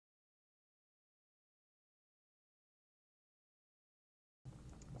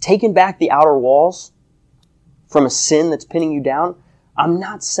taken back the outer walls from a sin that's pinning you down, I'm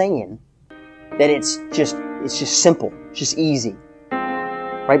not saying that it's just simple, just easy.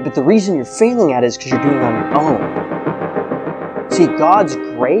 Right? But the reason you're failing at it is because you're doing it on your own. See, God's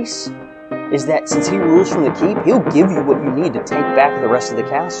grace is that since He rules from the keep, He'll give you what you need to take back the rest of the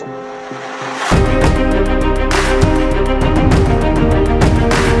castle.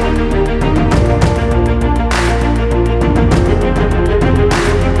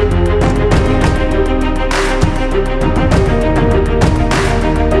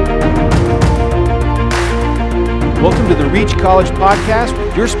 Welcome to the Reach College Podcast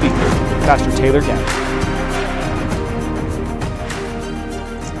with your speaker, Pastor Taylor Gabbard.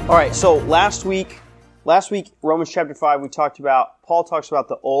 All right, so last week, Romans chapter 5, Paul talks about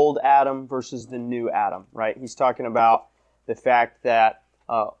the old Adam versus the new Adam, right? He's talking about the fact that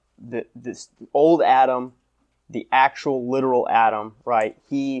this old Adam, the actual literal Adam, right?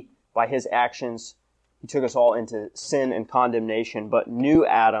 He, by his actions, he took us all into sin and condemnation. But new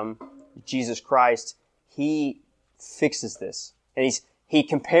Adam, Jesus Christ, he fixes this. And he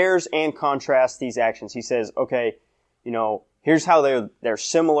compares and contrasts these actions. He says, okay, here's how they're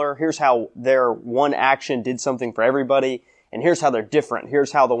similar. Here's how their one action did something for everybody. And here's how they're different.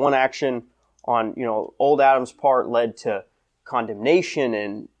 Here's how the one action on, old Adam's part led to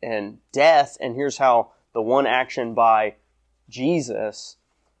condemnation and death. And here's how the one action by Jesus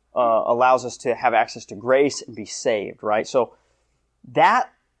allows us to have access to grace and be saved, right? So that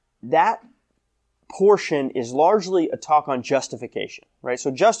portion is largely a talk on justification, right?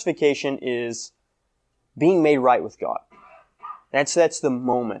 So justification is being made right with God. That's the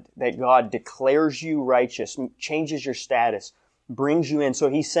moment that God declares you righteous, changes your status, brings you in. So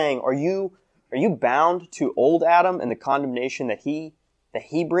He's saying, are you bound to old Adam and the condemnation that he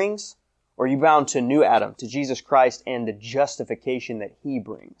brings? Or are you bound to new Adam, to Jesus Christ and the justification that He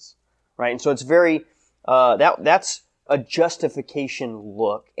brings? Right? And so it's very, that's a justification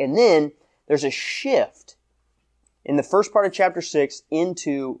look. And then there's a shift in the first part of chapter 6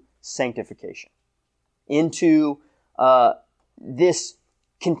 into sanctification, into this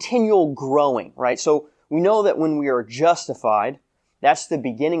continual growing, right? So we know that when we are justified, that's the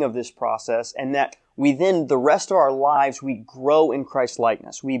beginning of this process, and that we then, the rest of our lives, we grow in Christ's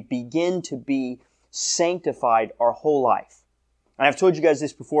likeness. We begin to be sanctified our whole life. And I've told you guys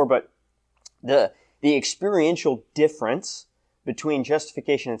this before, but the experiential difference between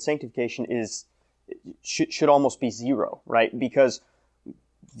justification and sanctification should almost be zero, right? Because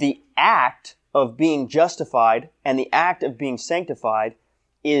the act of being justified and the act of being sanctified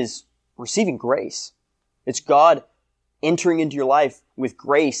is receiving grace. It's God entering into your life with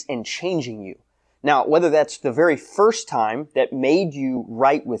grace and changing you. Now, whether that's the very first time that made you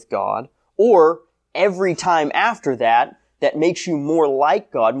right with God, or every time after that makes you more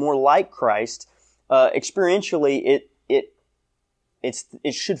like God, more like Christ, experientially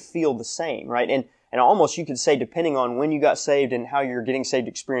it should feel the same, right? And almost you could say, depending on when you got saved and how your getting saved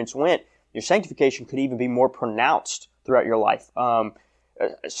experience went, your sanctification could even be more pronounced throughout your life.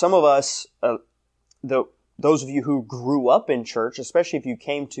 Some of us, those of you who grew up in church, especially if you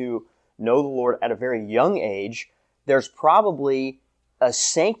came to know the Lord at a very young age, there's probably a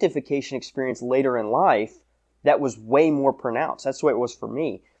sanctification experience later in life that was way more pronounced. That's the way it was for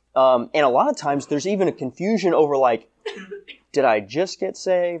me. And a lot of times there's even a confusion over did I just get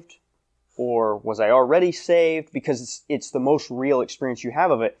saved? Or was I already saved? Because it's the most real experience you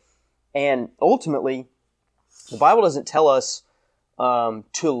have of it. And ultimately, the Bible doesn't tell us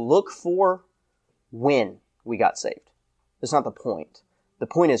to look for when we got saved. That's not the point. The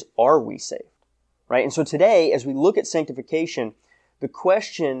point is, are we saved? Right? And so today, as we look at sanctification, the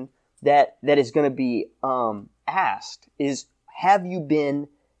question that is going to be asked is, have you been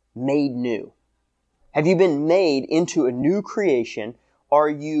made new? Have you been made into a new creation? Are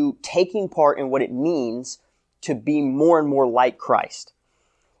you taking part in what it means to be more and more like Christ?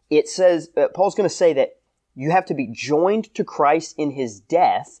 It says, Paul's going to say that you have to be joined to Christ in His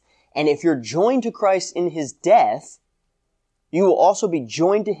death. And if you're joined to Christ in His death, you will also be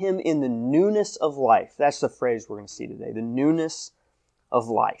joined to Him in the newness of life. That's the phrase we're going to see today, the newness of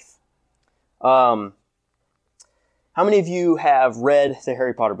life. How many of you have read the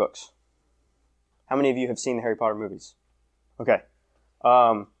Harry Potter books? How many of you have seen the Harry Potter movies? Okay.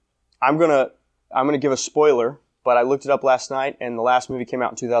 I'm gonna give a spoiler, but I looked it up last night, and the last movie came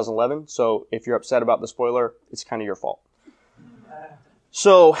out in 2011. So if you're upset about the spoiler, it's kind of your fault.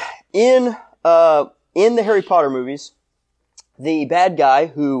 So in the Harry Potter movies, the bad guy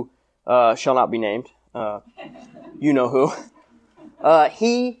who shall not be named, you know who,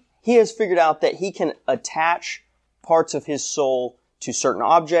 he has figured out that he can attach parts of his soul to certain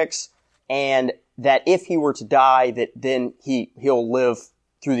objects, and that if he were to die, that then he'll live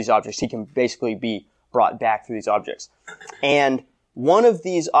through these objects. He can basically be brought back through these objects. And one of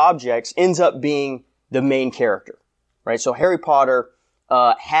these objects ends up being the main character, right? So Harry Potter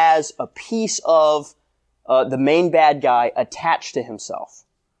has a piece of the main bad guy attached to himself,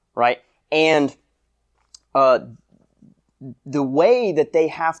 right? And the way that they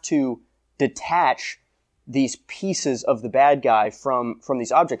have to detach these pieces of the bad guy from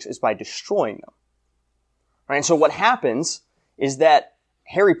these objects is by destroying them, right? And so what happens is that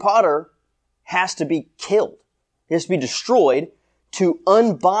Harry Potter has to be killed. He has to be destroyed to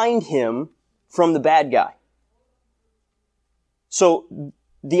unbind him from the bad guy. So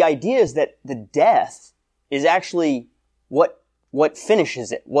the idea is that the death is actually what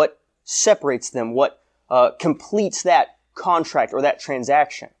finishes it, what separates them, what completes that contract or that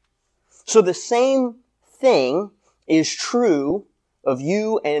transaction. So the same thing is true of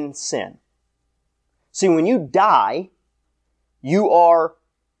you and sin. See, when you die, you are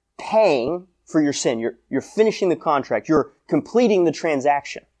paying for your sin. You're finishing the contract. You're completing the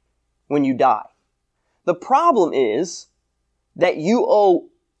transaction when you die. The problem is that you owe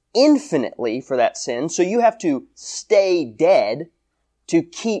infinitely for that sin, so you have to stay dead to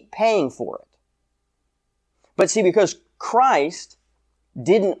keep paying for it. But see, because Christ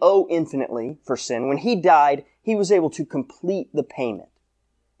didn't owe infinitely for sin, when he died, he was able to complete the payment.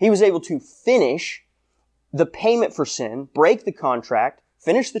 He was able to finish the payment for sin, break the contract,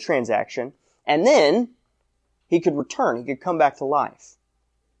 finish the transaction, and then he could return. He could come back to life.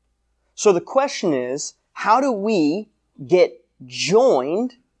 So the question is, how do we get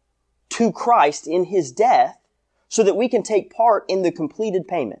joined to Christ in his death so that we can take part in the completed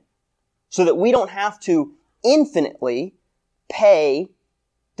payment? So that we don't have to infinitely pay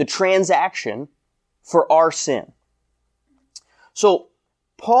the transaction for our sin. So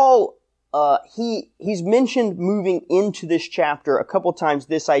Paul, he's mentioned moving into this chapter a couple times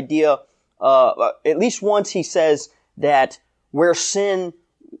this idea. At least once he says that where sin,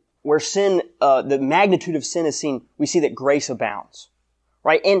 the magnitude of sin is seen, we see that grace abounds,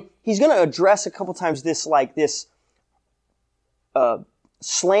 right? And he's going to address a couple times this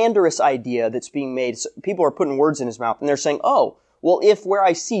slanderous idea that's being made. People are putting words in his mouth and they're saying, oh, well, if where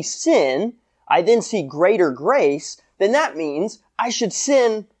I see sin, I then see greater grace, then that means I should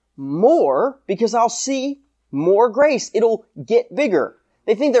sin more because I'll see more grace. It'll get bigger.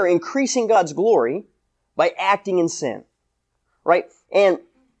 They think they're increasing God's glory by acting in sin, right? And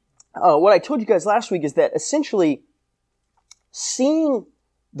what I told you guys last week is that essentially seeing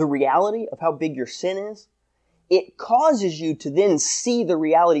the reality of how big your sin is, it causes you to then see the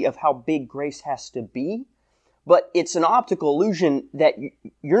reality of how big grace has to be, but it's an optical illusion that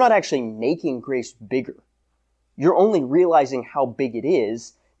you're not actually making grace bigger. You're only realizing how big it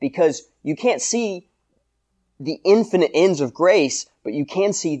is because you can't see the infinite ends of grace, but you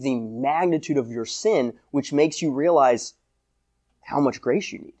can see the magnitude of your sin, which makes you realize how much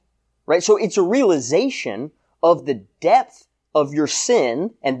grace you need, right? So it's a realization of the depth of your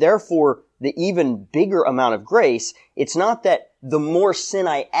sin and therefore the even bigger amount of grace. It's not that the more sin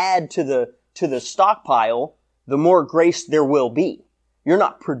I add to the stockpile, the more grace there will be. You're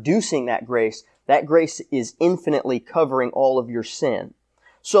not producing that grace. That grace is infinitely covering all of your sin.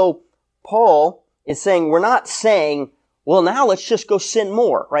 So Paul is saying, we're not saying, well, now let's just go sin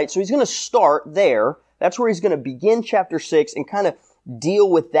more, right? So he's going to start there. That's where he's going to begin chapter 6 and kind of deal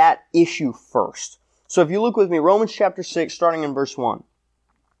with that issue first. So if you look with me, Romans chapter 6, starting in verse 1.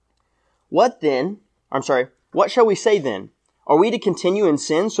 What shall we say then? Are we to continue in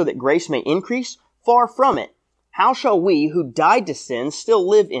sin so that grace may increase? Far from it. How shall we who died to sin still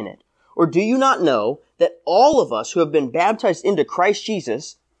live in it? Or do you not know that all of us who have been baptized into Christ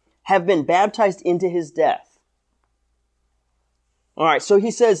Jesus have been baptized into his death? Alright, so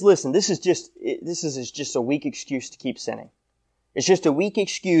he says, listen, this is just a weak excuse to keep sinning. It's just a weak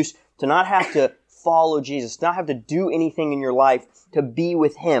excuse to not have to follow Jesus, not have to do anything in your life to be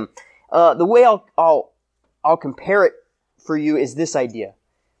with him. The way I'll compare it for you is this idea.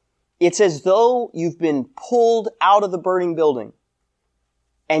 It's as though you've been pulled out of the burning building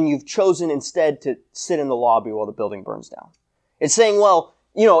and you've chosen instead to sit in the lobby while the building burns down. It's saying, well,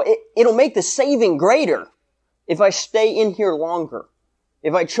 it'll make the saving greater if I stay in here longer,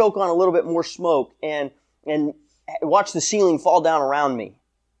 if I choke on a little bit more smoke and watch the ceiling fall down around me.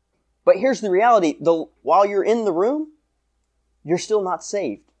 But here's the reality. While you're in the room, you're still not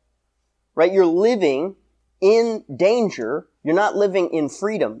saved, right? You're living in danger. You're not living in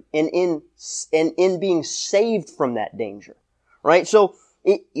freedom and in being saved from that danger, right? So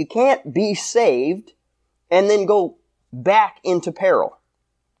you can't be saved and then go back into peril.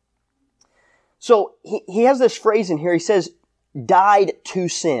 So he has this phrase in here. He says, died to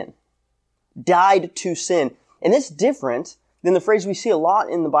sin. Died to sin. And it's different than the phrase we see a lot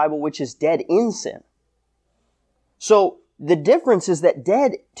in the Bible, which is dead in sin. So the difference is that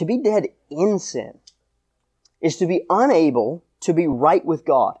to be dead in sin is to be unable to be right with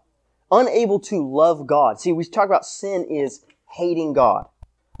God, unable to love God. See, we talk about sin is hating God.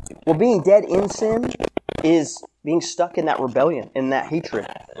 Well, being dead in sin is being stuck in that rebellion and that hatred.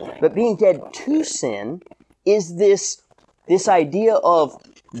 But being dead to sin is this idea of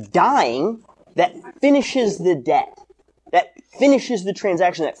dying that finishes the debt, that finishes the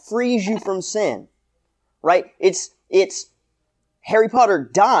transaction, that frees you from sin. Right? It's Harry Potter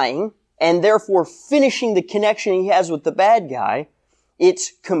dying and therefore finishing the connection he has with the bad guy.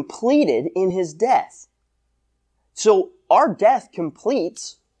 It's completed in his death. So our death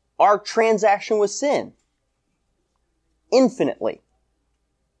completes our transaction with sin. Infinitely.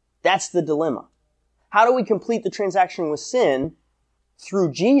 That's the dilemma. How do we complete the transaction with sin?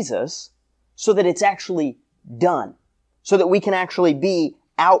 Through Jesus, so that it's actually done. So that we can actually be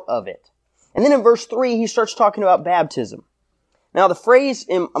out of it. And then in verse 3, he starts talking about baptism. Now the phrase,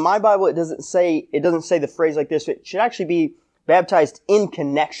 in my Bible, it doesn't say the phrase like this. It should actually be baptized in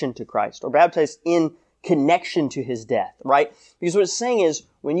connection to Christ, or baptized in connection to His death, right? Because what it's saying is,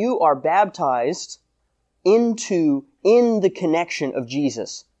 when you are baptized in the connection of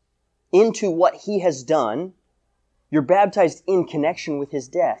Jesus, into what He has done, you're baptized in connection with His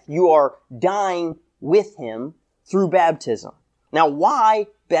death. You are dying with Him through baptism. Now, why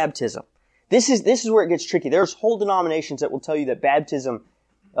baptism? This is where it gets tricky. There's whole denominations that will tell you that baptism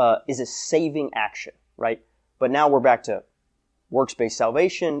is a saving action, right? But now we're back to works-based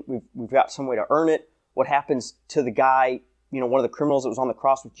salvation. We've got some way to earn it. What happens to the guy, one of the criminals that was on the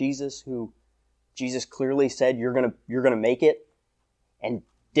cross with Jesus, who Jesus clearly said, you're gonna make it, and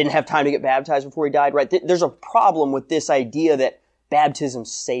didn't have time to get baptized before he died, right? There's a problem with this idea that baptism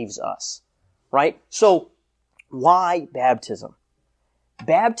saves us, right? So, why baptism?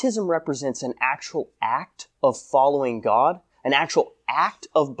 Baptism represents an actual act of following God, an actual act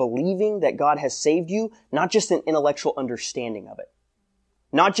of believing that God has saved you, not just an intellectual understanding of it.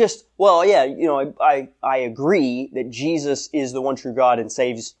 Not just, well, yeah, I agree that Jesus is the one true God and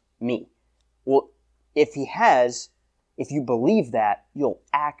saves me. Well, if you believe that, you'll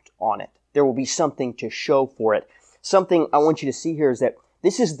act on it. There will be something to show for it. Something I want you to see here is that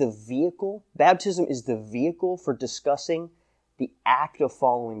this is the vehicle, baptism is the vehicle for discussing the act of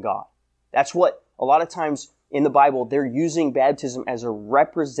following God. That's what, a lot of times in the Bible, they're using baptism as a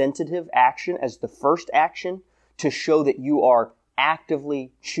representative action, as the first action, to show that you are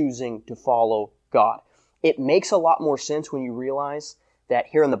actively choosing to follow God. It makes a lot more sense when you realize that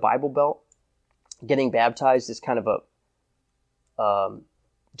here in the Bible Belt, getting baptized is kind of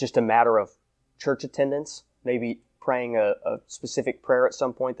just a matter of church attendance, maybe praying a specific prayer at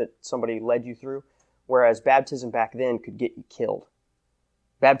some point that somebody led you through, whereas baptism back then could get you killed.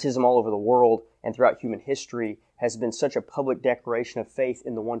 Baptism all over the world and throughout human history has been such a public declaration of faith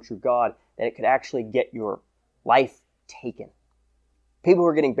in the one true God that it could actually get your life taken. People who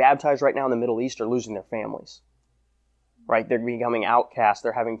are getting baptized right now in the Middle East are losing their families. Right? They're becoming outcasts.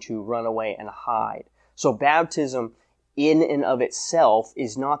 They're having to run away and hide. So baptism in and of itself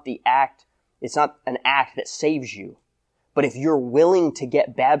is not the act, it's not an act that saves you. But if you're willing to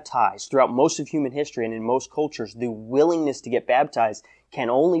get baptized throughout most of human history and in most cultures, the willingness to get baptized can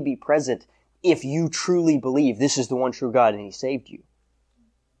only be present if you truly believe this is the one true God and He saved you.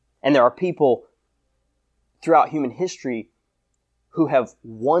 And there are people throughout human history who have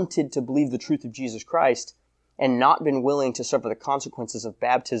wanted to believe the truth of Jesus Christ and not been willing to suffer the consequences of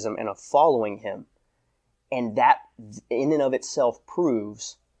baptism and of following Him. And that in and of itself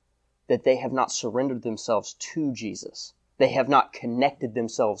proves that they have not surrendered themselves to Jesus. They have not connected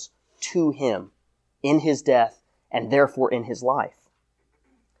themselves to Him in His death and therefore in His life.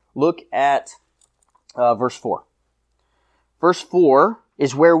 Look at verse 4. Verse 4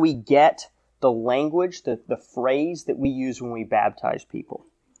 is where we get the language, the phrase that we use when we baptize people.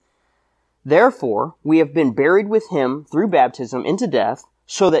 Therefore, we have been buried with Him through baptism into death,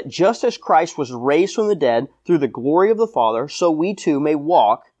 so that just as Christ was raised from the dead through the glory of the Father, so we too may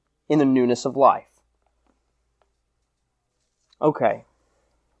walk in the newness of life. Okay.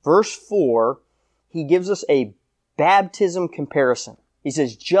 Verse 4, he gives us a baptism comparison. He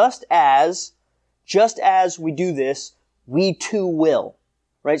says, just as we do this, we too will.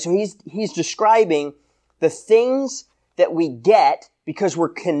 Right? So he's describing the things that we get because we're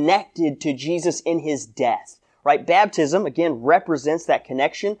connected to Jesus in His death. Right? Baptism, again, represents that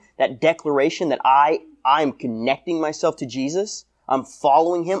connection, that declaration that I I'm connecting myself to Jesus. I'm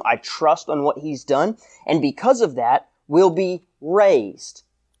following Him. I trust on what He's done. And because of that, we'll be raised.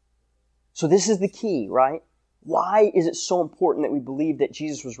 So this is the key, right? Why is it so important that we believe that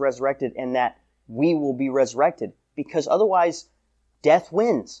Jesus was resurrected and that we will be resurrected? Because otherwise, death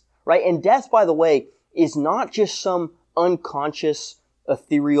wins, right? And death, by the way, is not just some unconscious,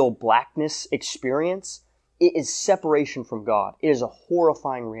 ethereal blackness experience. It is separation from God. It is a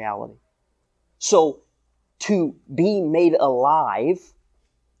horrifying reality. So, to be made alive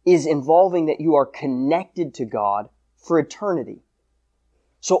is involving that you are connected to God for eternity.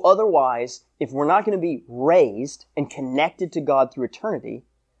 So otherwise, if we're not going to be raised and connected to God through eternity,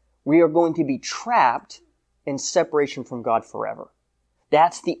 we are going to be trapped in separation from God forever.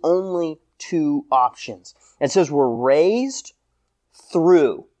 That's the only two options. It says we're raised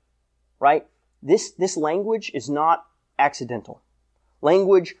through, right? This language is not accidental.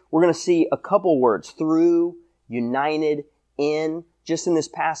 Language, we're going to see a couple words, through, united, in, just in this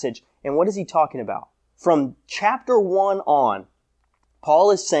passage. And what is he talking about? From chapter 1 on,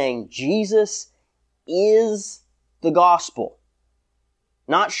 Paul is saying Jesus is the gospel.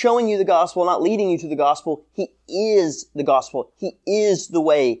 Not showing you the gospel, not leading you to the gospel. He is the gospel. He is the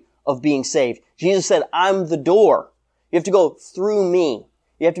way of being saved. Jesus said, I'm the door. You have to go through me.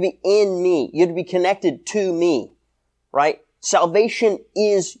 You have to be in me. You have to be connected to me. Right? Salvation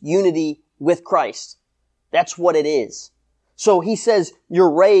is unity with Christ. That's what it is. So he says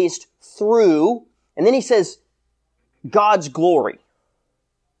you're raised through, and then he says God's glory.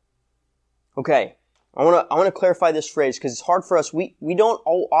 Okay, I want to clarify this phrase because it's hard for us. We don't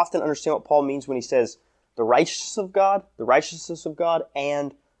often understand what Paul means when he says the righteousness of God,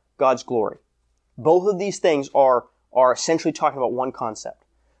 and God's glory. Both of these things are essentially talking about one concept.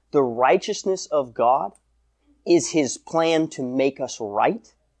 The righteousness of God is His plan to make us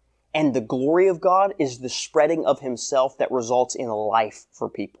right, and the glory of God is the spreading of Himself that results in life for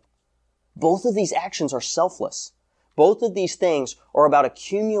people. Both of these actions are selfless. Both of these things are about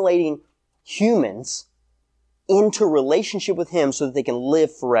accumulating humans into relationship with Him so that they can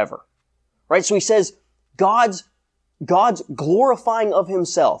live forever. Right? So he says God's glorifying of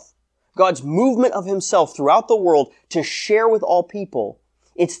Himself, God's movement of Himself throughout the world to share with all people.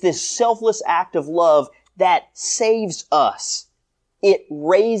 It's this selfless act of love that saves us. It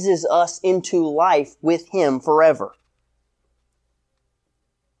raises us into life with Him forever.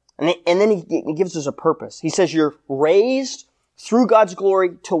 And then he gives us a purpose. He says you're raised through God's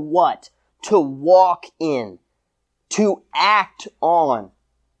glory to what? To walk in, to act on,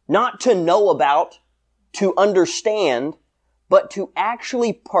 not to know about, to understand, but to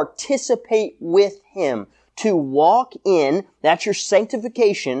actually participate with Him, to walk in, that's your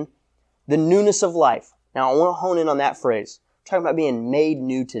sanctification, the newness of life. Now I want to hone in on that phrase. I'm talking about being made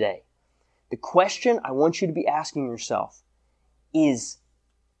new today. The question I want you to be asking yourself is,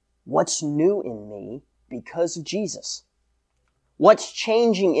 what's new in me because of Jesus? What's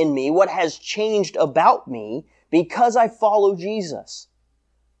changing in me? What has changed about me because I follow Jesus?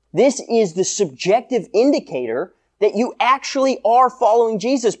 This is the subjective indicator that you actually are following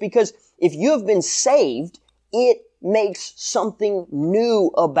Jesus, because if you have been saved, it makes something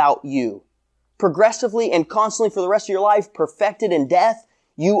new about you. Progressively and constantly for the rest of your life, perfected in death,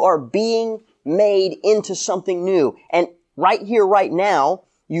 you are being made into something new. And right here, right now,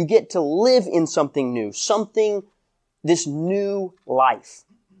 you get to live in something new, this new life.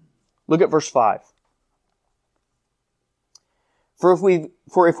 Look at verse 5.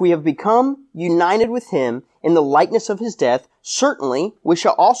 For if we have become united with Him in the likeness of His death, certainly we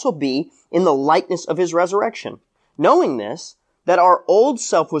shall also be in the likeness of His resurrection. Knowing this, that our old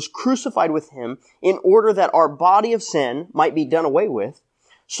self was crucified with Him in order that our body of sin might be done away with,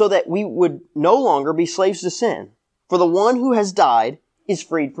 so that we would no longer be slaves to sin. For the one who has died is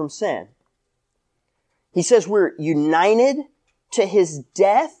freed from sin. He says we're united to His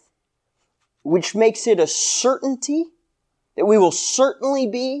death, which makes it a certainty that we will certainly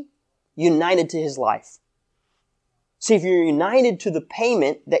be united to His life. See, if you're united to the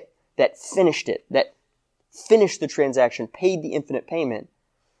payment that finished it, that finished the transaction, paid the infinite payment,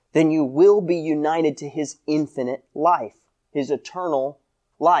 then you will be united to His infinite life, His eternal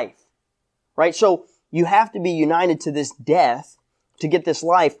life. Right? So you have to be united to this death to get this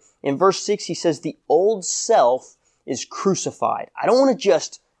life. In verse 6, he says the old self is crucified. I don't want to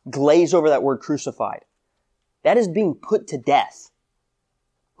just glaze over that word crucified. That is being put to death.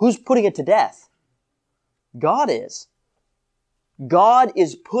 Who's putting it to death? God is. God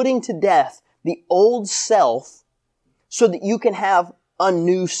is putting to death the old self so that you can have a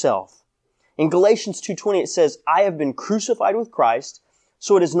new self. In Galatians 2:20 it says, I have been crucified with Christ,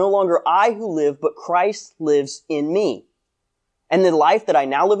 So it is no longer I who live, but Christ lives in me. And the life that I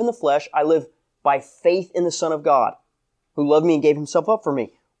now live in the flesh, I live by faith in the Son of God, who loved me and gave himself up for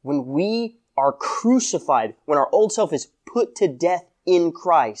me. When we are crucified, when our old self is put to death in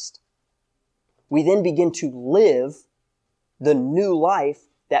Christ, we then begin to live the new life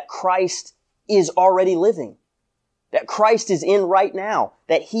that Christ is already living, that Christ is in right now,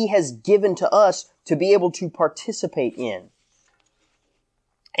 that he has given to us to be able to participate in.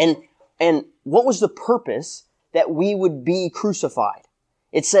 And what was the purpose that we would be crucified?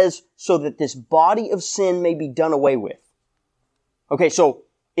 It says, so that this body of sin may be done away with. Okay, so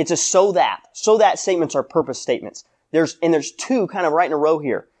it's a so that. So that statements are purpose statements. There's two kind of right in a row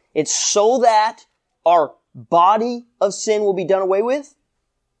here. It's so that our body of sin will be done away with,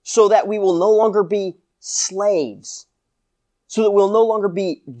 so that we will no longer be slaves, so that we'll no longer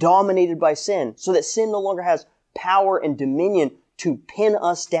be dominated by sin, so that sin no longer has power and dominion to pin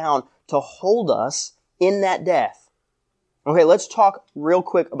us down, to hold us in that death. Okay, let's talk real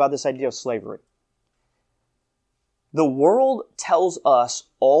quick about this idea of slavery. The world tells us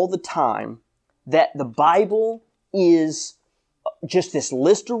all the time that the Bible is just this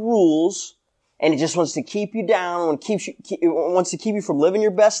list of rules, and it just wants to keep you down, it wants to keep you from living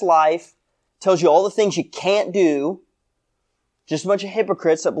your best life, tells you all the things you can't do. Just a bunch of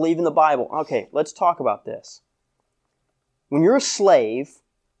hypocrites that believe in the Bible. Okay, let's talk about this. When you're a slave,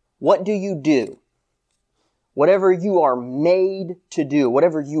 what do? Whatever you are made to do,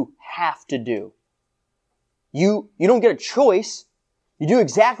 whatever you have to do. You don't get a choice. You do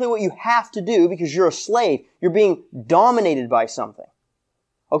exactly what you have to do because you're a slave. You're being dominated by something.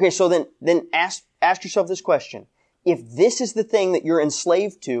 Okay, so then ask yourself this question. If this is the thing that you're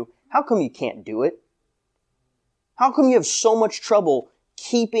enslaved to, how come you can't do it? How come you have so much trouble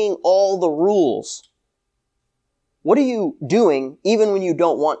keeping all the rules? What are you doing even when you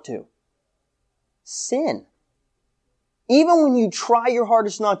don't want to? Sin. Even when you try your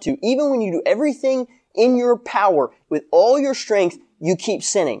hardest not to, even when you do everything in your power, with all your strength, you keep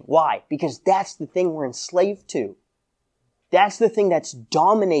sinning. Why? Because that's the thing we're enslaved to. That's the thing that's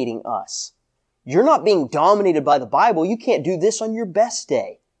dominating us. You're not being dominated by the Bible. You can't do this on your best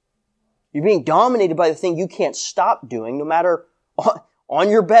day. You're being dominated by the thing you can't stop doing, no matter on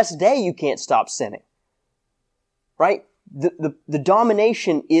your best day you can't stop sinning. Right? The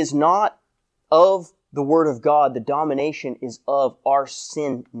domination is not of the Word of God. The domination is of our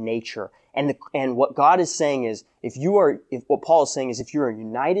sin nature. And what God is saying is, what Paul is saying is, if you are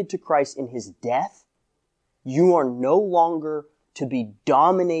united to Christ in His death, you are no longer to be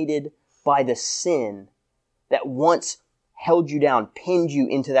dominated by the sin that once held you down, pinned you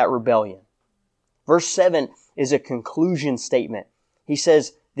into that rebellion. Verse 7 is a conclusion statement. He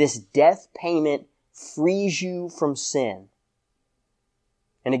says, this death payment frees you from sin.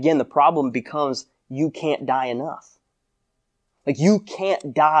 And again, the problem becomes you can't die enough. Like, you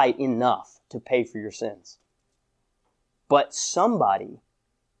can't die enough to pay for your sins. But somebody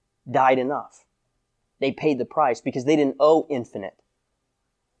died enough. They paid the price because they didn't owe infinite.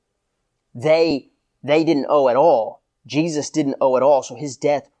 They didn't owe at all. Jesus didn't owe at all, so His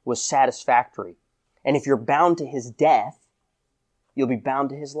death was satisfactory. And if you're bound to His death, you'll be bound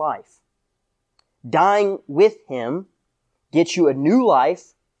to His life. Dying with Him gets you a new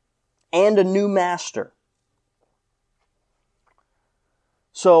life and a new master.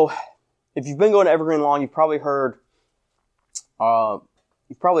 So, if you've been going to Evergreen long, you've probably heard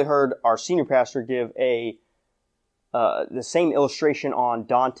our senior pastor give the same illustration on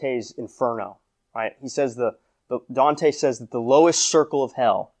Dante's Inferno. Right? He says Dante says that the lowest circle of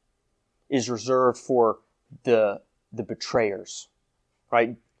hell is reserved for the betrayers.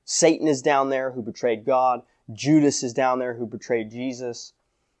 Right? Satan is down there who betrayed God. Judas is down there who betrayed Jesus.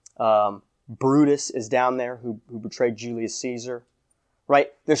 Brutus is down there who betrayed Julius Caesar.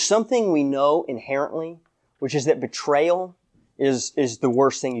 Right? There's something we know inherently, which is that betrayal is the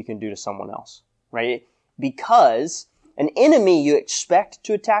worst thing you can do to someone else. Right? Because an enemy you expect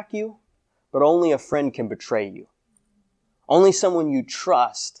to attack you, but only a friend can betray you. Only someone you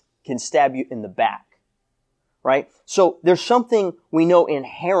trust can stab you in the back. Right? So there's something we know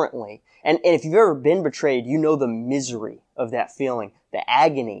inherently. And if you've ever been betrayed, you know the misery of that feeling, the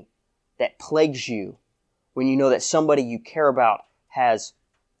agony that plagues you when you know that somebody you care about has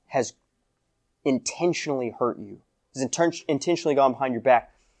intentionally hurt you, has intentionally gone behind your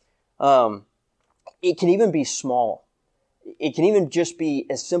back. It can even be small. It can even just be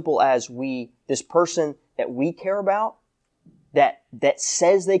as simple as this person that we care about, that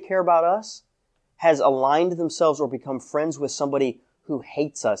says they care about us, has aligned themselves or become friends with somebody who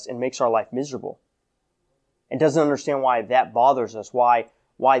hates us and makes our life miserable. and doesn't understand why that bothers us, why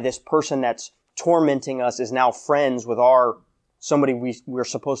this person that's tormenting us is now friends with somebody we're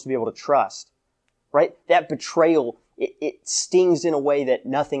supposed to be able to trust. Right? That betrayal, it stings in a way that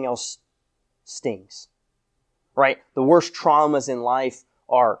nothing else stings. Right? The worst traumas in life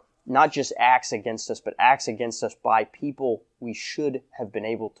are not just acts against us, but acts against us by people we should have been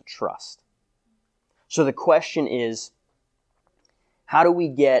able to trust. So the question is, how do we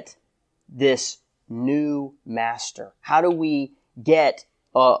get this new master? How do we get,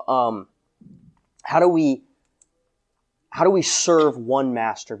 how do we serve one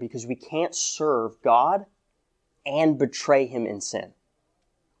master? Because we can't serve God and betray Him in sin.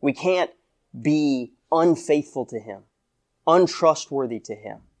 We can't be unfaithful to Him, untrustworthy to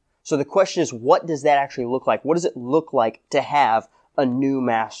Him. So the question is, what does that actually look like? What does it look like to have a new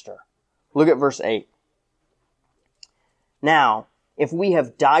master? Look at verse 8. Now, if we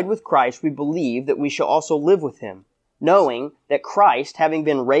have died with Christ, we believe that we shall also live with Him, knowing that Christ, having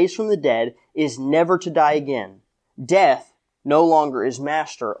been raised from the dead, is never to die again. Death no longer is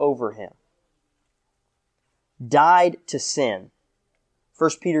master over him. Died to sin. 1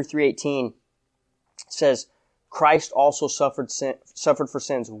 Peter 3:18 says, Christ also suffered for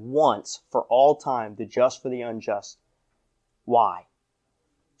sins once for all time, the just for the unjust. Why?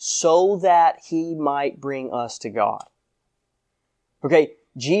 So that He might bring us to God. Okay,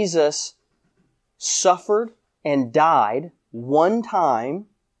 Jesus suffered and died one time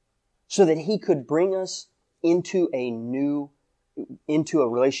so that He could bring us into a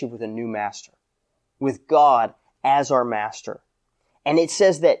relationship with a new master, with God as our master. And it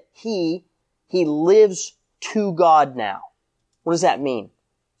says that He lives to God now. What does that mean?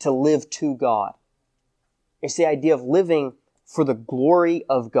 To live to God. It's the idea of living for the glory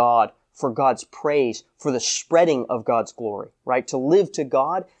of God, for God's praise, for the spreading of God's glory, right? To live to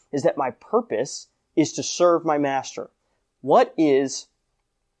God is that my purpose is to serve my master. What is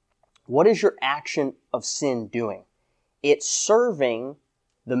your action of sin doing? It's serving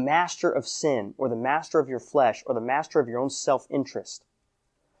the master of sin, or the master of your flesh, or the master of your own self-interest.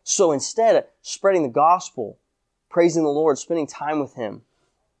 So instead of spreading the gospel, praising the Lord, spending time with Him,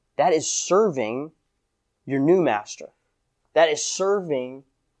 that is serving your new master. That is serving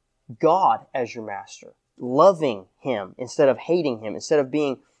God as your master, loving Him instead of hating Him, instead of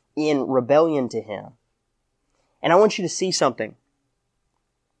being in rebellion to Him. And I want you to see something.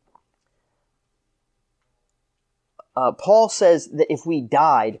 Paul says that if we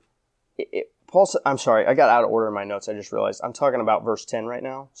died, I'm sorry, I got out of order in my notes. I just realized I'm talking about verse 10 right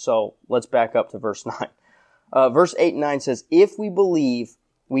now. So let's back up to verse 9. Verse 8 and 9 says, if we believe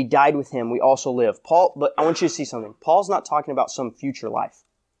we died with Him, we also live. But I want you to see something. Paul's not talking about some future life.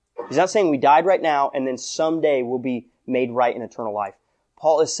 He's not saying we died right now and then someday we'll be made right in eternal life.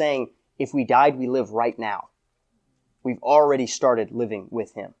 Paul is saying if we died, we live right now. We've already started living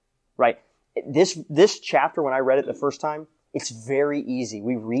with Him, right? This chapter, when I read it the first time, it's very easy.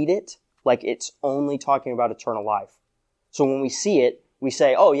 We read it like it's only talking about eternal life. So when we see it, we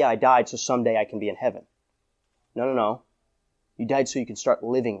say, oh yeah, I died so someday I can be in heaven. No. You died so you can start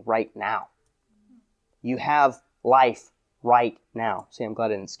living right now. You have life right now. See, I'm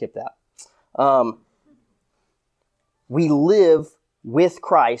glad I didn't skip that. We live with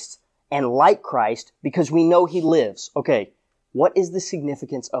Christ and like Christ because we know He lives. Okay, what is the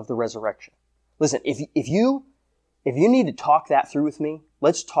significance of the resurrection? Listen, if you need to talk that through with me,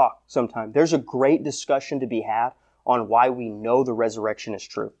 let's talk sometime. There's a great discussion to be had on why we know the resurrection is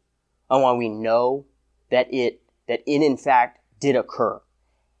true, on why we know that it in fact did occur.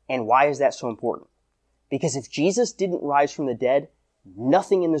 And why is that so important? Because if Jesus didn't rise from the dead,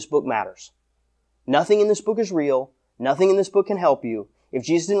 nothing in this book matters. Nothing in this book is real. Nothing in this book can help you. If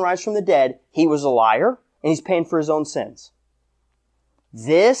Jesus didn't rise from the dead, He was a liar and He's paying for His own sins.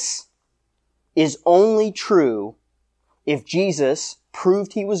 This is only true if Jesus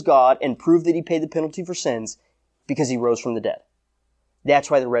proved He was God and proved that He paid the penalty for sins because He rose from the dead.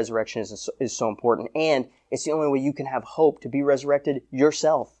 That's why the resurrection is so important. And it's the only way you can have hope to be resurrected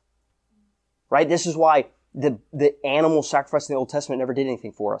yourself. Right? This is why the animal sacrifice in the Old Testament never did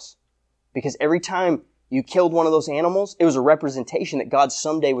anything for us. Because every time you killed one of those animals, it was a representation that God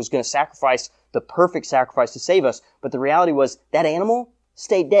someday was going to sacrifice the perfect sacrifice to save us. But the reality was that animal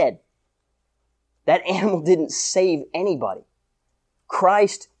stayed dead. That animal didn't save anybody.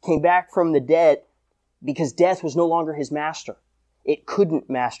 Christ came back from the dead because death was no longer His master. It couldn't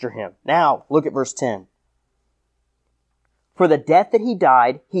master Him. Now, look at verse 10. For the death that He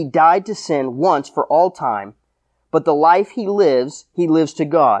died to sin once for all time, but the life He lives to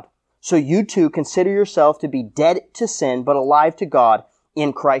God. So you too consider yourself to be dead to sin, but alive to God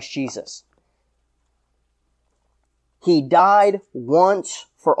in Christ Jesus. He died once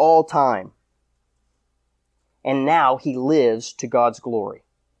for all time. And now he lives to God's glory.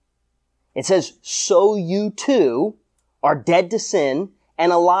 It says, so you too are dead to sin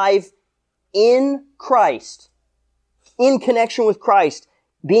and alive in Christ, in connection with Christ,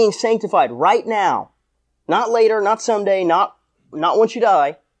 being sanctified right now. Not later, not someday, not once you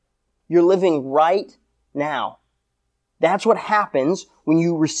die. You're living right now. That's what happens when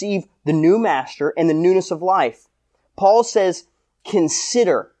you receive the new master and the newness of life. Paul says,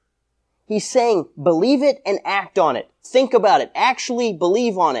 consider. He's saying, believe it and act on it. Think about it. Actually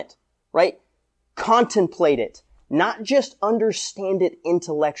believe on it, right? Contemplate it. Not just understand it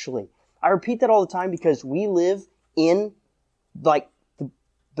intellectually. I repeat that all the time because we live in like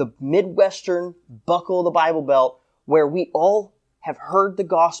the Midwestern buckle of the Bible Belt where we all have heard the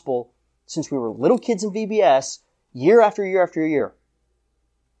gospel since we were little kids in VBS year after year after year.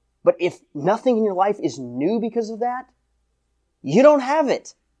 But if nothing in your life is new because of that, you don't have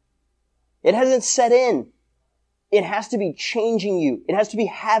it. It hasn't set in. It has to be changing you. It has to be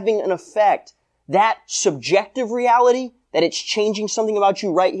having an effect. That subjective reality, that it's changing something about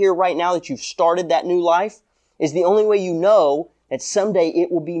you right here, right now, that you've started that new life, is the only way you know that someday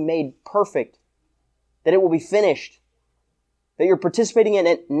it will be made perfect, that it will be finished. That you're participating in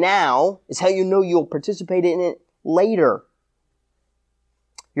it now is how you know you'll participate in it later.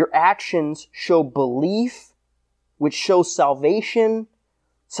 Your actions show belief, which shows salvation.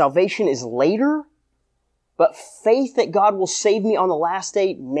 Salvation is later, but faith that God will save me on the last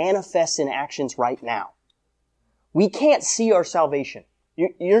day manifests in actions right now. We can't see our salvation.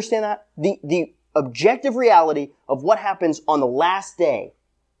 You understand that? The objective reality of what happens on the last day,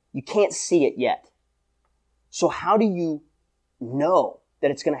 you can't see it yet. So how do you know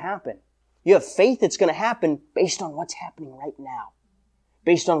that it's going to happen? You have faith that's going to happen based on what's happening right now.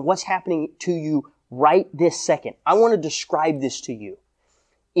 Based on what's happening to you right this second. I want to describe this to you.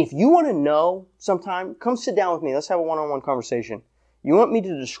 If you want to know sometime, come sit down with me. Let's have a one-on-one conversation. You want me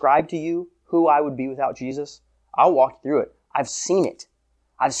to describe to you who I would be without Jesus? I'll walk you through it. I've seen it.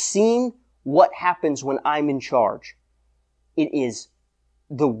 I've seen what happens when I'm in charge. It is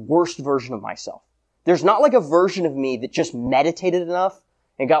the worst version of myself. There's not like a version of me that just meditated enough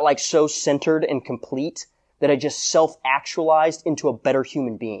and got like so centered and complete that I just self-actualized into a better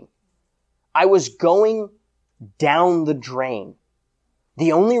human being. I was going down the drain.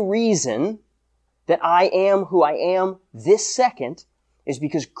 The only reason that I am who I am this second is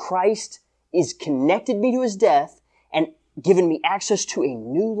because Christ is connected me to his death and given me access to a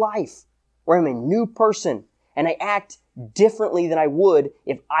new life where I'm a new person and I act differently than I would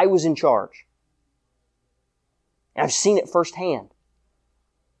if I was in charge. And I've seen it firsthand.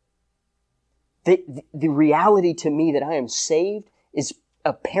 The reality to me that I am saved is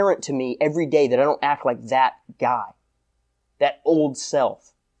apparent to me every day that I don't act like that guy, that old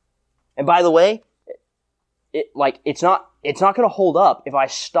self. And by the way, it's not going to hold up if I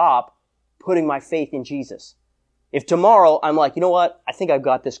stop putting my faith in Jesus. If tomorrow I'm like, you know what? I think I've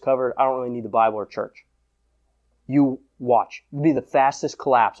got this covered. I don't really need the Bible or church. You watch. It'll be the fastest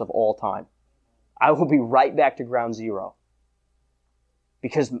collapse of all time. I will be right back to ground zero.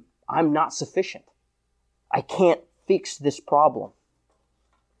 Because I'm not sufficient. I can't fix this problem.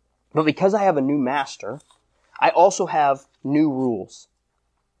 But because I have a new master, I also have new rules.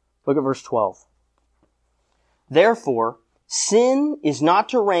 Look at verse 12. Therefore, sin is not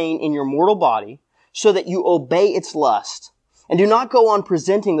to reign in your mortal body, so that you obey its lust. And do not go on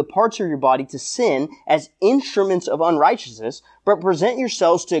presenting the parts of your body to sin as instruments of unrighteousness, but present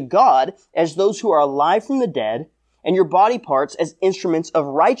yourselves to God as those who are alive from the dead, and your body parts as instruments of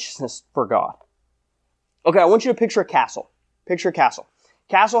righteousness for God. Okay, I want you to picture a castle. Picture a castle.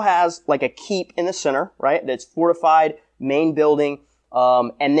 Castle has like a keep in the center, right? That's fortified, main building,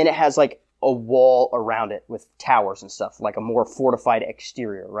 and then it has like a wall around it with towers and stuff, like a more fortified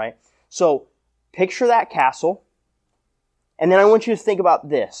exterior, right? So picture that castle, and then I want you to think about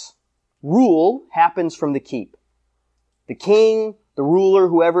this. Rule happens from the keep. The king, the ruler,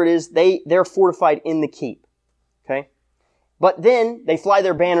 whoever it is, they're fortified in the keep. Okay? But then they fly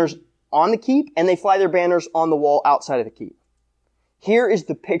their banners on the keep and they fly their banners on the wall outside of the keep. Here is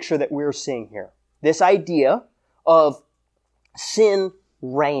the picture that we're seeing here. This idea of sin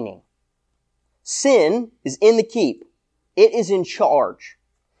reigning. Sin is in the keep. It is in charge.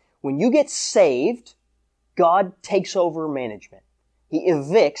 When you get saved, God takes over management. He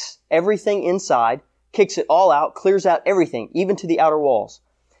evicts everything inside, kicks it all out, clears out everything, even to the outer walls.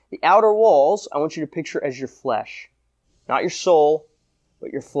 The outer walls, I want you to picture as your flesh. Not your soul,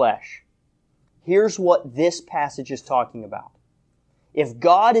 but your flesh. Here's what this passage is talking about. If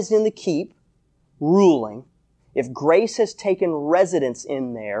God is in the keep, ruling, if grace has taken residence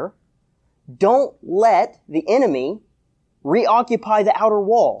in there, don't let the enemy reoccupy the outer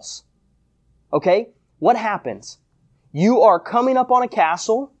walls. Okay? What happens? You are coming up on a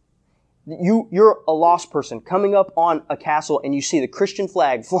castle. You're a lost person coming up on a castle and you see the Christian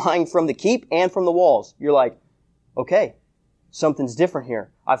flag flying from the keep and from the walls. You're like, okay, something's different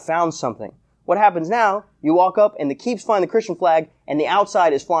here. I've found something. What happens now? You walk up and the keep's flying the Christian flag and the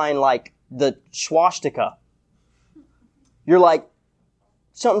outside is flying like the swastika. You're like,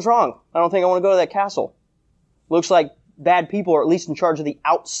 something's wrong. I don't think I want to go to that castle. Looks like bad people are at least in charge of the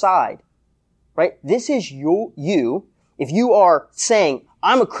outside. Right? This is you. If you are saying,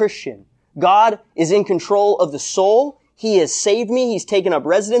 I'm a Christian, God is in control of the soul, He has saved me, He's taken up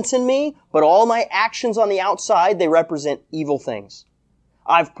residence in me, but all my actions on the outside, they represent evil things.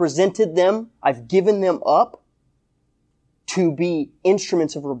 I've presented them, I've given them up to be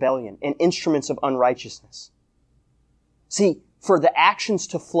instruments of rebellion and instruments of unrighteousness. See, for the actions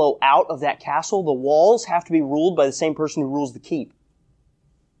to flow out of that castle, the walls have to be ruled by the same person who rules the keep.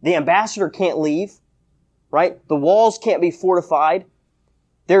 The ambassador can't leave, right? The walls can't be fortified.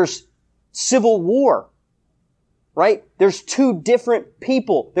 There's civil war, right? There's two different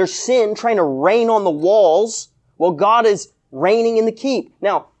people. There's sin trying to reign on the walls while God is reigning in the keep.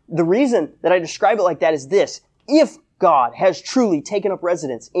 Now, the reason that I describe it like that is this. If God has truly taken up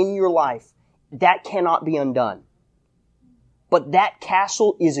residence in your life, that cannot be undone. But that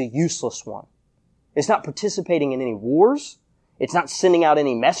castle is a useless one. It's not participating in any wars. It's not sending out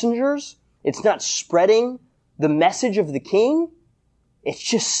any messengers. It's not spreading the message of the king. It's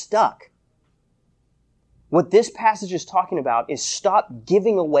just stuck. What this passage is talking about is stop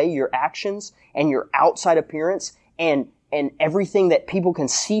giving away your actions and your outside appearance and everything that people can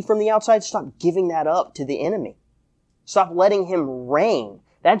see from the outside. Stop giving that up to the enemy. Stop letting him reign.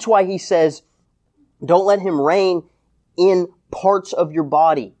 That's why he says, don't let him reign in parts of your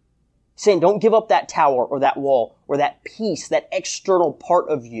body. He's saying, don't give up that tower or that wall or that piece, that external part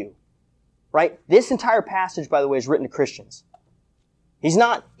of you. Right? This entire passage, by the way, is written to Christians.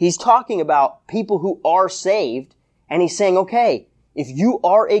 He's talking about people who are saved, and he's saying, okay, if you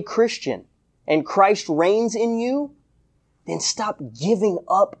are a Christian and Christ reigns in you, then stop giving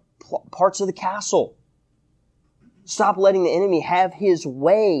up parts of the castle. Stop letting the enemy have his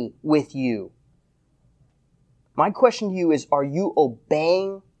way with you. My question to you is, are you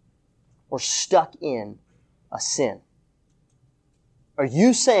obeying or stuck in a sin? Are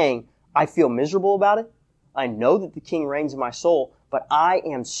you saying, I feel miserable about it? I know that the King reigns in my soul, but I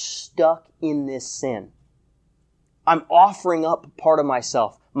am stuck in this sin. I'm offering up part of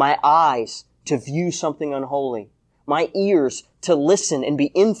myself, my eyes to view something unholy, my ears to listen and be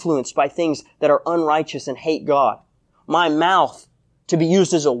influenced by things that are unrighteous and hate God, my mouth to be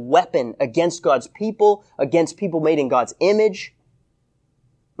used as a weapon against God's people, against people made in God's image,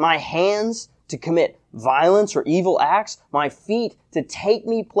 my hands to commit violence or evil acts, my feet to take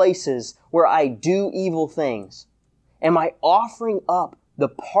me places where I do evil things. Am I offering up the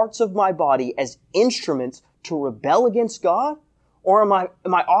parts of my body as instruments to rebel against God? Or am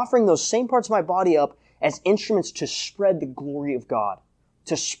I offering those same parts of my body up as instruments to spread the glory of God,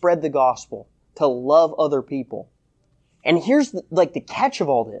 to spread the gospel, to love other people? And here's the catch of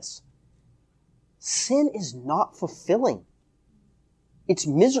all this. Sin is not fulfilling. It's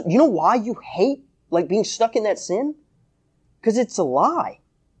miserable. You know why you hate being stuck in that sin? Because it's a lie.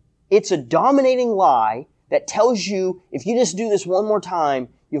 It's a dominating lie that tells you if you just do this one more time,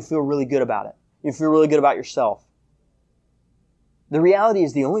 you'll feel really good about it. You'll feel really good about yourself. The reality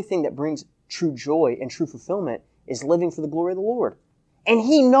is the only thing that brings true joy and true fulfillment is living for the glory of the Lord. And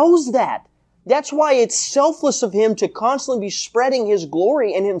He knows that. That's why it's selfless of Him to constantly be spreading His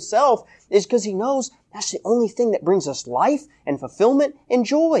glory and Himself, is because He knows that's the only thing that brings us life and fulfillment and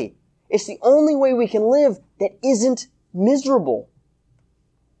joy. It's the only way we can live that isn't miserable.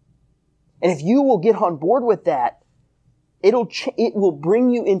 And if you will get on board with that, it will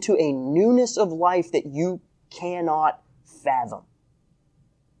bring you into a newness of life that you cannot fathom.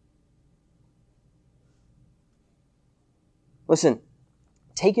 Listen,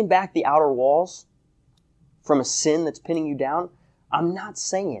 taking back the outer walls from a sin that's pinning you down, I'm not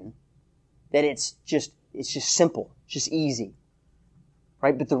saying that it's just simple, it's just easy.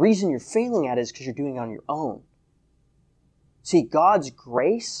 Right? But the reason you're failing at it is because you're doing it on your own. See, God's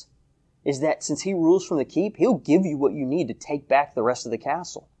grace is that since He rules from the keep, He'll give you what you need to take back the rest of the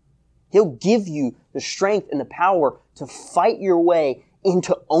castle. He'll give you the strength and the power to fight your way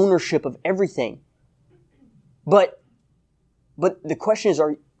into ownership of everything. But the question is,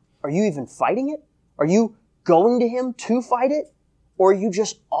 are you even fighting it? Are you going to Him to fight it? Or are you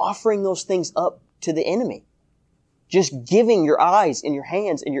just offering those things up to the enemy? just giving your eyes and your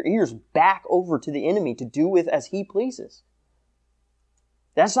hands and your ears back over to the enemy to do with as he pleases.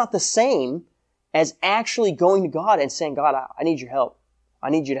 That's not the same as actually going to God and saying, God, I need your help. I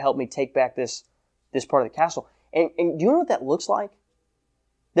need you to help me take back this part of the castle. And do you know what that looks like?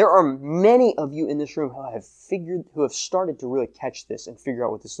 There are many of you in this room who have started to really catch this and figure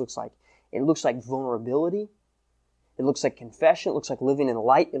out what this looks like. It looks like vulnerability. It looks like confession. It looks like living in the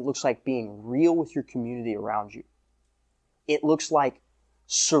light. It looks like being real with your community around you. It looks like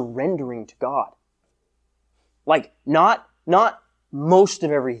surrendering to God. Like, not most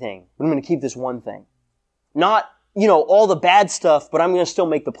of everything, but I'm going to keep this one thing. Not, all the bad stuff, but I'm going to still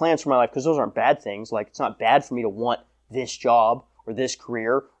make the plans for my life, because those aren't bad things. Like, it's not bad for me to want this job or this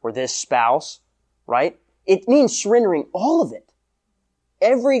career or this spouse, right? It means surrendering all of it.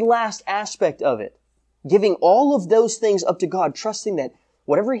 Every last aspect of it. Giving all of those things up to God, trusting that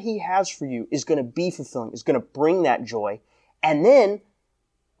whatever He has for you is going to be fulfilling, is going to bring that joy, and then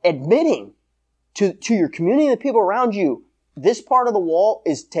admitting to your community and the people around you, this part of the wall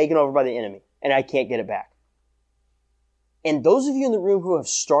is taken over by the enemy, and I can't get it back. And those of you in the room who have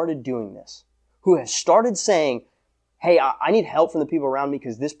started doing this, who have started saying, hey, I need help from the people around me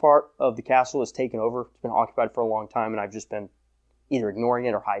because this part of the castle is taken over, it's been occupied for a long time, and I've just been either ignoring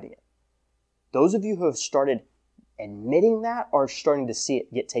it or hiding it. Those of you who have started admitting that are starting to see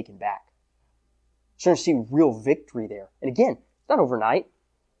it get taken back. Starting to see real victory there. And again, it's not overnight.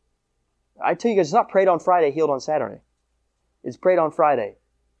 I tell you guys, it's not prayed on Friday, healed on Saturday. It's prayed on Friday,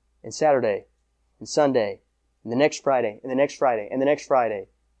 and Saturday, and Sunday, and the next Friday, and the next Friday, and the next Friday,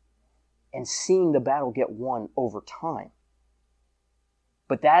 and seeing the battle get won over time.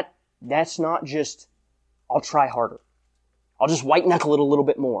 But that's not just, I'll try harder. I'll just white knuckle it a little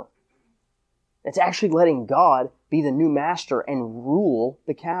bit more. It's actually letting God be the new master and rule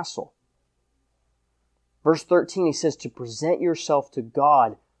the castle. Verse 13, he says to present yourself to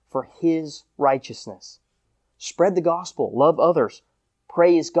God for His righteousness. Spread the gospel. Love others.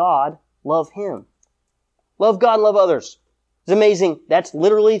 Praise God. Love Him. Love God and love others. It's amazing. That's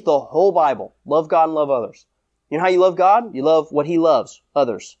literally the whole Bible. Love God and love others. You know how you love God? You love what He loves,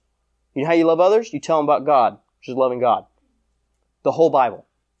 others. You know how you love others? You tell them about God, which is loving God. The whole Bible.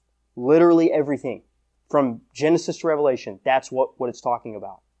 Literally everything. From Genesis to Revelation, that's what it's talking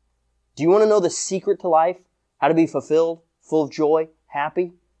about. Do you want to know the secret to life? How to be fulfilled, full of joy,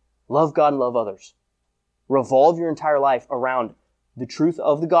 happy? Love God and love others. Revolve your entire life around the truth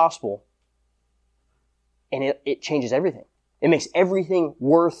of the gospel, and it changes everything. It makes everything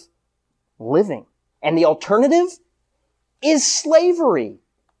worth living. And the alternative is slavery.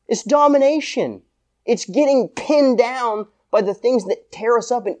 It's domination. It's getting pinned down by the things that tear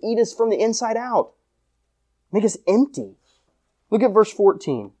us up and eat us from the inside out. Make us empty. Look at verse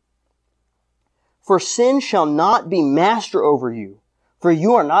 14. For sin shall not be master over you, for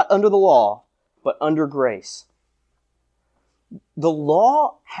you are not under the law, but under grace. The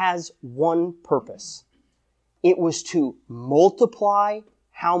law has one purpose. It was to multiply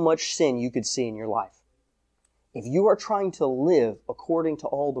how much sin you could see in your life. If you are trying to live according to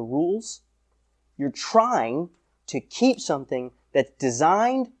all the rules, you're trying to keep something that's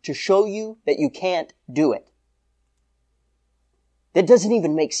designed to show you that you can't do it. That doesn't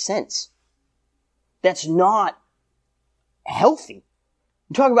even make sense. That's not healthy.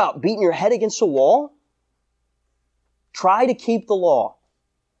 You talk about beating your head against a wall? Try to keep the law.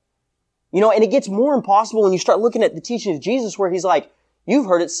 And it gets more impossible when you start looking at the teachings of Jesus where He's like, you've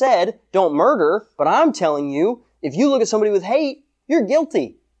heard it said, don't murder, but I'm telling you, if you look at somebody with hate, you're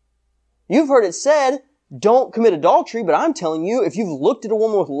guilty. You've heard it said, don't commit adultery, but I'm telling you, if you've looked at a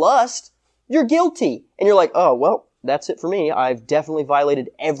woman with lust, you're guilty. And you're like, oh, well, that's it for me. I've definitely violated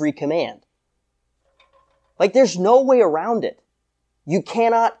every command. Like, there's no way around it. You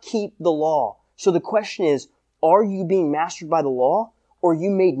cannot keep the law. So the question is, are you being mastered by the law, or are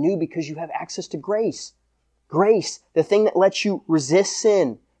you made new because you have access to grace? Grace, the thing that lets you resist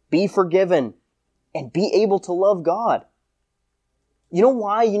sin, be forgiven, and be able to love God. You know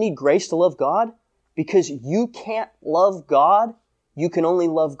why you need grace to love God? Because you can't love God, you can only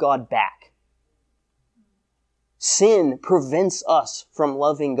love God back. Sin prevents us from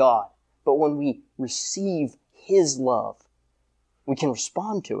loving God, but when we receive His love, we can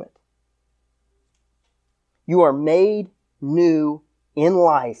respond to it. You are made new in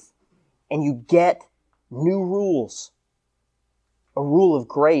life, and you get new rules. A rule of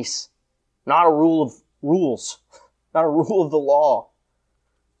grace, not a rule of rules, not a rule of the law.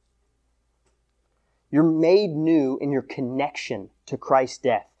 You're made new in your connection to Christ's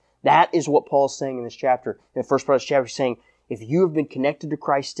death. That is what Paul's saying in this chapter. In the first part of this chapter, he's saying, if you have been connected to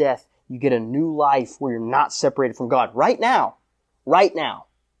Christ's death, You get a new life where you're not separated from God. Right now. Right now.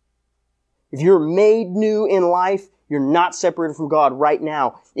 If you're made new in life, you're not separated from God right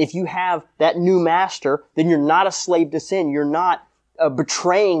now. If you have that new master, then you're not a slave to sin. You're not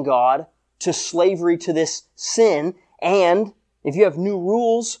betraying God to slavery to this sin. And if you have new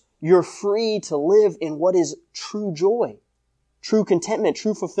rules, you're free to live in what is true joy, true contentment,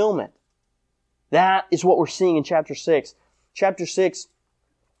 true fulfillment. That is what we're seeing in chapter 6. Chapter 6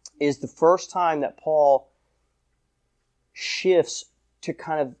 is the first time that Paul shifts to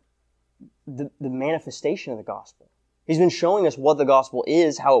kind of the manifestation of the gospel. He's been showing us what the gospel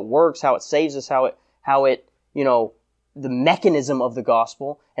is, how it works, how it saves us, how it, the mechanism of the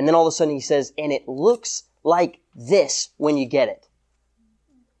gospel. And then all of a sudden he says, and it looks like this when you get it.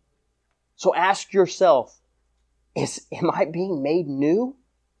 So ask yourself, am I being made new?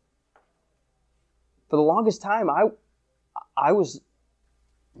 For the longest time, I was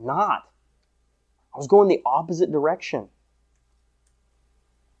not. I was going the opposite direction.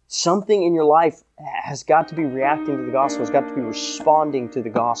 Something in your life has got to be reacting to the gospel, has got to be responding to the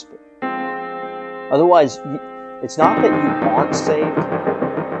gospel. Otherwise, it's not that you aren't saved,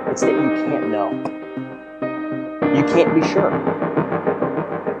 it's that you can't know. You can't be sure.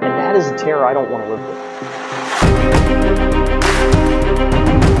 And that is a terror I don't want to live with.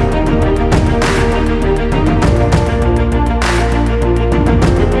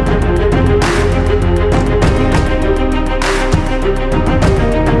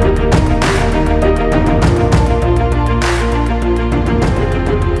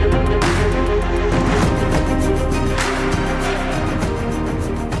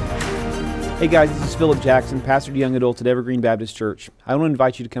 Hey guys, this is Philip Jackson, pastor to young adults at Evergreen Baptist Church. I want to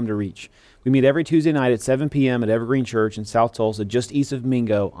invite you to come to Reach. We meet every Tuesday night at 7 p.m. at Evergreen Church in South Tulsa, just east of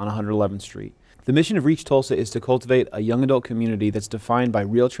Mingo on 111th Street. The mission of Reach Tulsa is to cultivate a young adult community that's defined by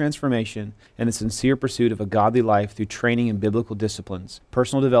real transformation and a sincere pursuit of a godly life through training in biblical disciplines,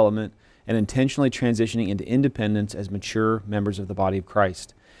 personal development, and intentionally transitioning into independence as mature members of the body of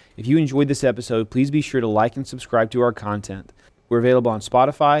Christ. If you enjoyed this episode, please be sure to like and subscribe to our content. We're available on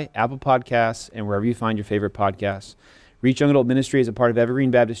Spotify, Apple Podcasts, and wherever you find your favorite podcasts. Reach Young Adult Ministry is a part of Evergreen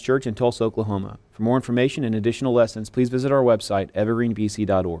Baptist Church in Tulsa, Oklahoma. For more information and additional lessons, please visit our website,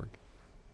 evergreenbc.org.